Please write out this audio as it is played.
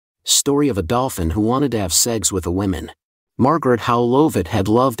Story of a dolphin who wanted to have segs with a woman. Margaret Howe Lovett had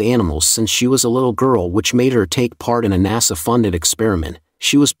loved animals since she was a little girl, which made her take part in a NASA-funded experiment.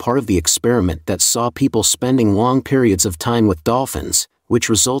 She was part of the experiment that saw people spending long periods of time with dolphins, which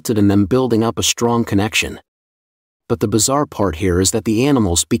resulted in them building up a strong connection. But the bizarre part here is that the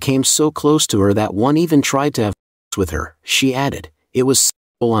animals became so close to her that one even tried to have sex with her. She added, "It was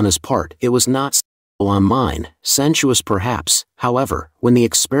sexual on his part, it was not sexual on mine, sensuous perhaps." However, when the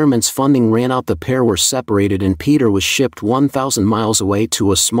experiment's funding ran out, the pair were separated and Peter was shipped 1,000 miles away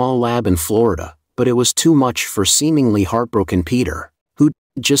to a small lab in Florida. But it was too much for seemingly heartbroken Peter, who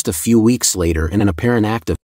died just a few weeks later in an apparent act of